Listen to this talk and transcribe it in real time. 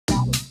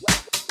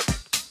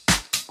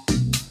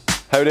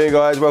How are you doing,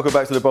 guys? Welcome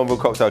back to the Bonneville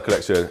cocktail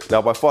collection.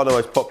 Now, by far the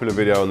most popular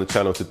video on the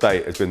channel to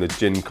date has been the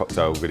gin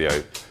cocktail video.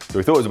 So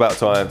we thought it was about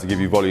time to give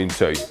you volume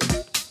 2.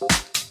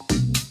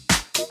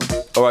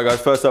 All right, guys,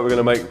 first up we're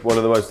gonna make one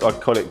of the most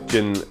iconic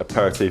gin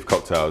aperitif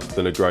cocktails,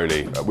 the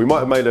Negroni. We might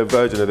have made a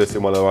version of this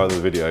in one of our other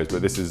videos,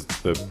 but this is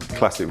the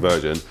classic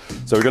version.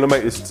 So we're gonna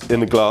make this in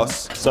the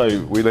glass.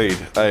 So we need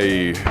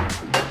a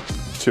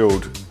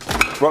chilled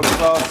rocks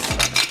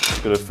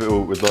glass. Gonna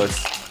fill with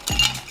nice,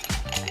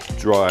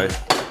 dry,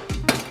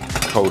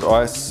 cold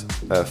ice.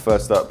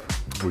 First up,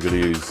 we're going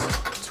to use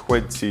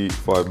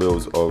 25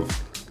 ml of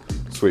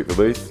sweet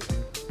vermouth.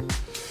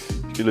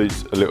 You can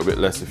use a little bit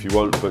less if you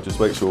want, but just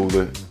make sure all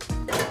the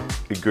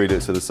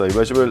ingredients are the same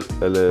measurement.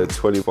 And then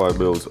 25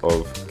 ml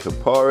of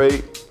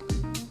Campari.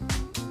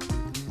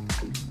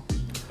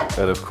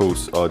 And of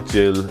course our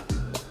gin,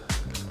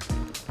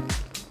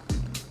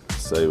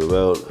 same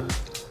amount.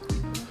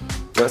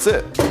 That's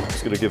it.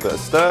 Just going to give that a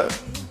stir.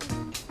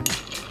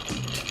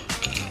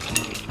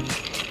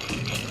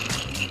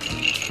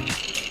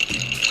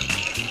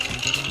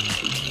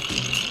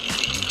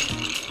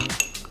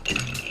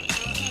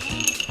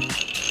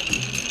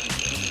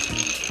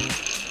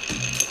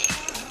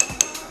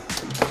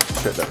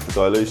 Check that for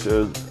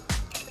dilution.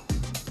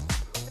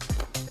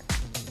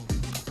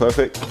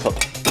 Perfect. Top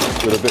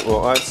with a bit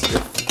more ice if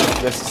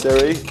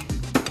necessary.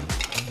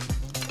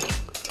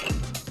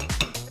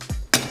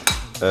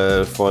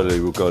 And finally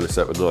we'll garnish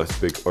that with a nice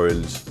big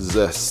orange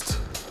zest.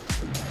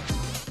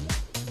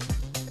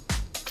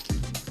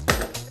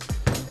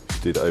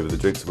 Just do that over the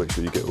drink to make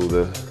sure you get all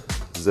the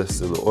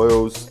zest and the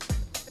oils.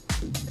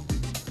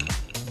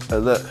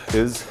 And that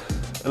is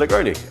a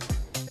Negroni.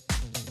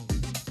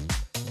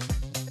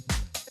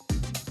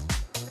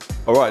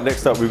 All right,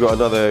 next up we've got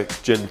another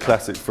gin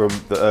classic from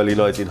the early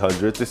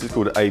 1900s. This is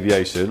called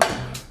Aviation. I'm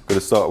going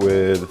to start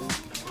with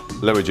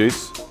lemon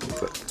juice,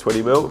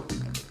 20 ml.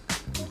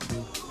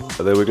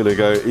 And then we're going to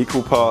go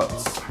equal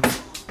parts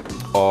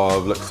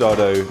of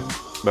Luxardo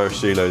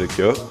maraschino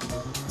liqueur,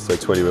 so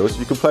 20 ml. So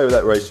you can play with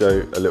that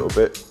ratio a little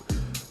bit,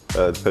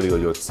 depending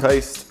on your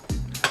taste.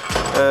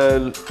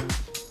 And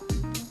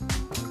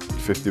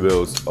 50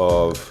 ml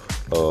of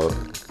our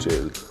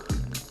gin.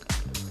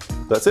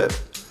 That's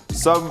it.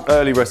 Some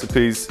early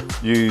recipes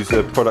use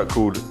a product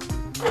called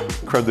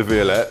creme de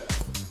violette.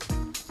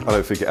 I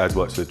don't think it adds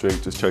much to the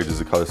drink, just changes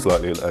the colour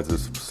slightly and adds a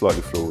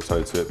slightly floral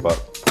tone to it, but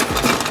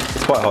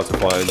it's quite hard to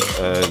find,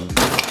 and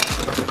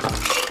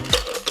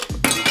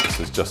this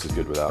is just as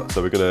good without.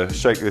 So we're going to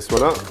shake this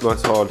one up,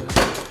 nice hard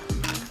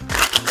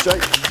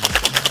shake.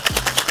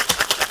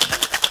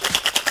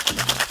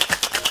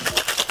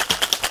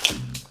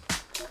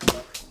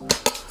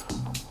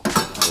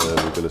 And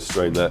we're going to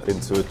strain that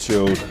into a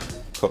chilled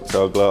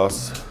cocktail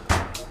glass.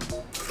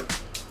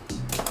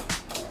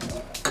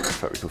 In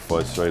fact, we can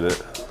fine strain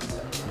it.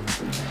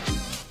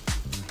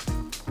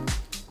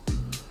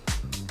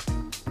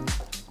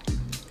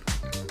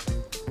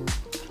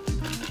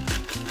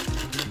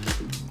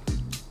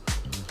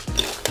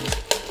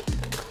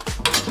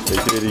 So you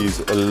can either use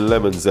a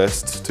lemon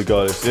zest to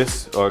garnish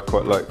this. I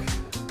quite like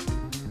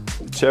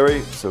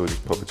cherry, so we'll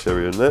just pop a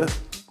cherry in there.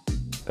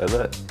 And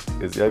that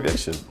is the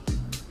Aviation.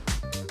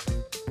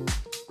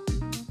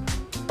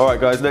 Alright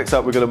guys, next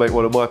up we're going to make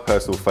one of my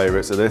personal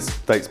favourites, and this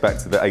dates back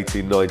to the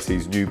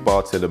 1890s new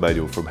bartender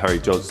manual from Harry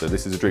Johnston.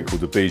 This is a drink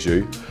called the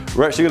Bijou.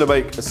 We're actually going to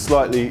make a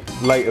slightly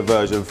later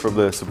version from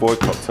the Savoy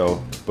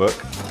cocktail book.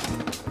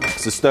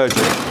 It's a stir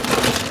drink.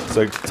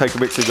 So take a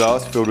mixing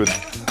glass filled with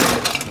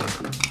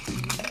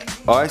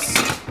ice,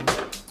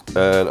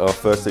 and our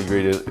first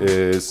ingredient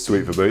is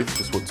sweet vermouth,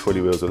 just want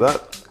 20 ml of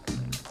that.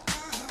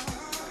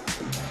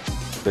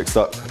 Next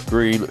up,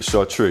 green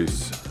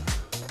chartreuse.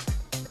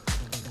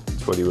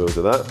 20 ml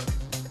of that.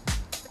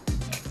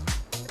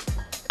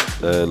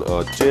 And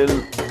our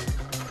gin,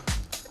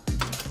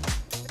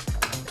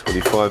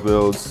 25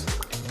 ml.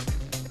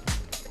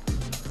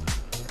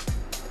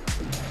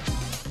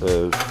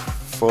 And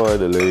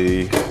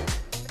finally,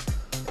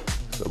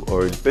 some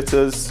orange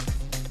bitters, a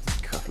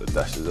couple of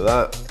dashes of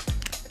that.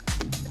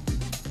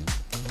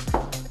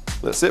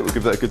 That's it, we'll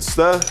give that a good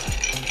stir.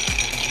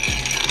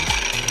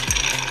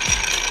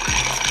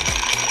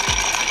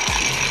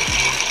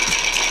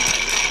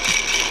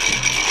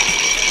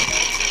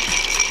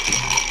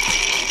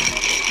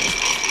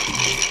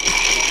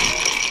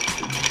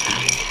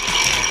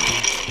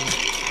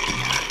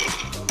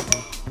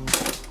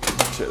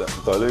 Check that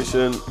for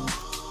dilution.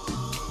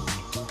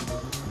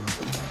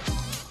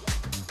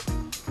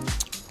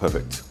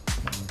 Perfect.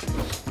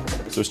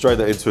 So we'll strain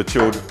that into a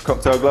chilled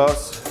cocktail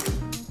glass.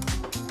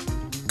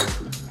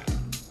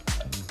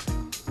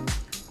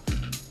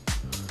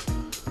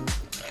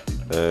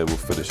 And we'll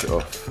finish it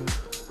off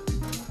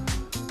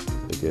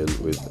again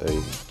with a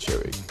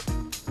cherry.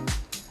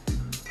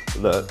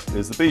 And that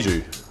is the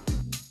Bijou.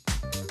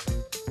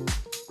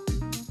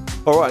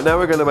 All right, now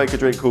we're going to make a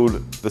drink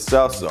called the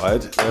South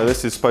Side.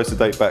 This is supposed to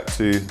date back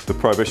to the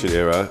Prohibition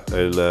era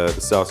in the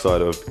south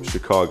side of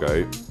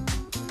Chicago.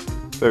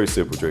 Very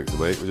simple drink to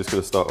make. We're just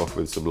going to start off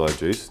with some lime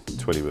juice,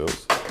 20 ml,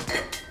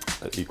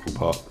 at equal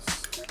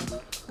parts.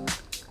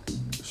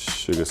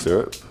 sugar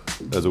syrup.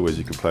 As always,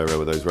 you can play around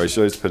with those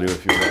ratios depending on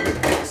if you want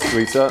it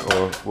sweeter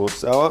or more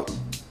sour.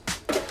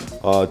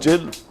 Our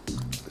gin,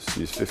 let's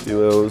use 50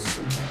 mils.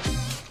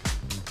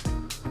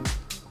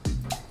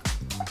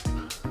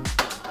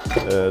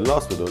 And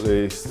last but not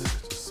least,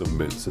 just some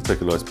mint. So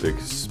take a nice big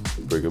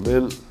sprig of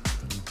mint,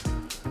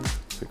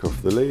 pick off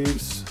the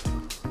leaves.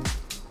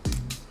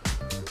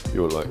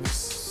 You want like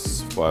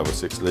 5 or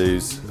 6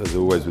 leaves. As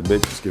always with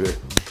mint, just give it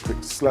a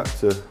quick slap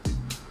to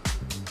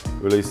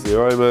release the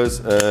aromas,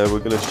 and we're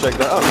going to shake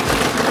that up.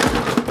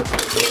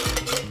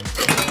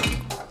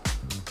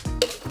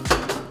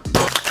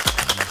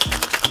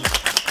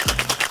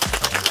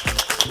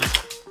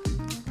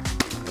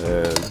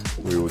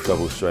 And we will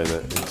double strain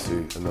that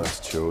into a nice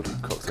chilled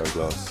cocktail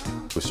glass.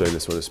 We're showing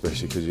this one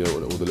especially because you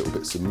don't want all the little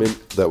bits of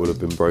mint that would have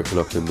been broken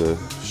up in the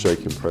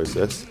shaking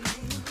process.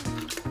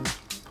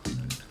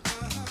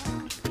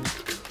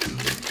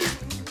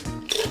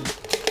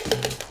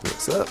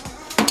 That's that.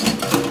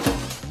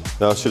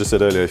 Now I should have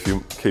said earlier, if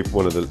you keep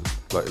one of the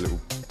like little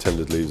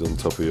tender leaves on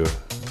top of your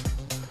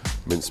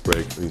mint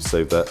sprig, you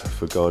save that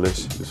for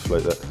garnish, just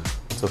float that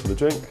on top of the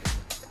drink,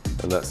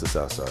 and that's the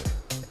south side.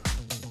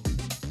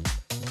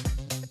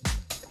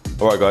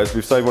 Alright guys,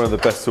 we've saved one of the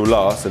best till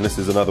last, and this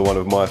is another one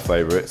of my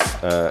favourites,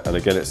 and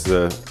again it's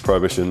the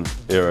Prohibition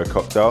era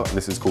cocktail, and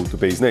this is called the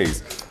Bee's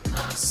Knees.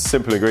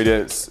 Simple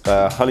ingredients,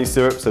 honey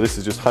syrup, so this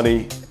is just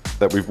honey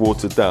that we've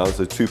watered down,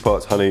 so 2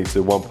 parts honey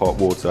to 1 part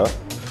water,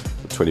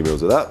 20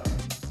 mils of that.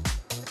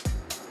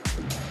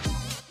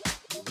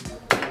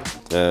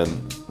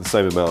 And the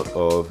same amount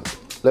of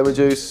lemon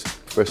juice,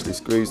 freshly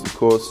squeezed of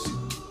course,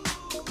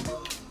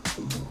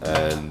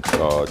 and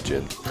our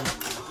gin.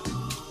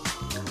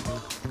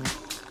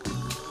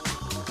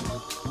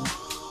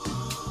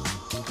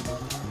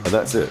 And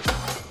that's it.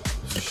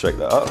 Just shake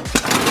that up.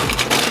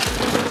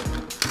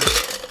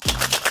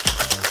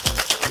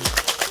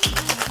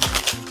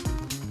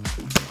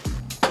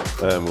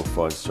 And we'll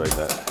fine strain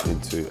that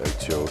into a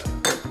chilled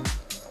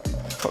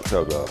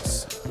cocktail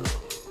glass.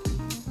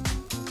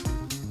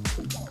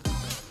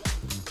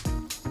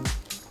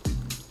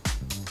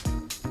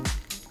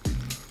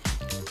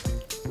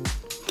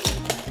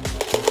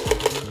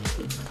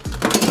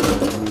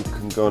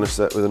 Garnish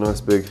that with a nice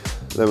big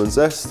lemon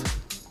zest.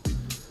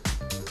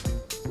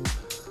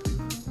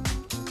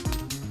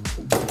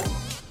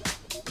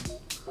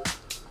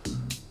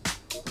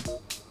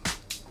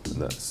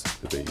 And that's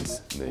the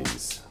Bee's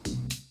Knees.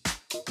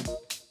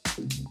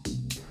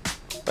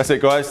 That's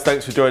it guys,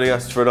 thanks for joining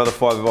us for another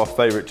 5 of our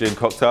favourite gin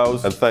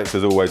cocktails, and thanks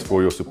as always for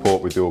all your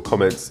support with your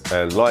comments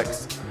and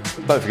likes.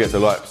 Don't forget to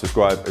like,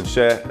 subscribe and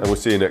share, and we'll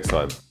see you next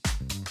time.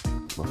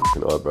 My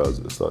fucking eyebrows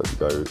are starting to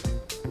go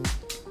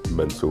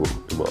mental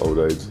in my old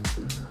age.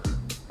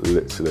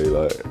 Literally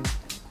like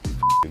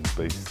f***ing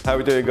beast. How are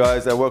we doing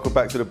guys, and welcome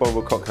back to the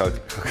Bonneville cocktail.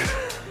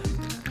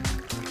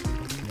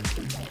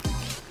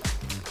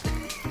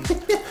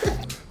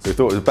 So we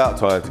thought it was about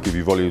time to give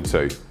you volume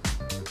 2.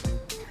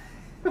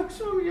 What's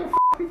wrong with your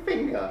f***ing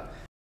finger?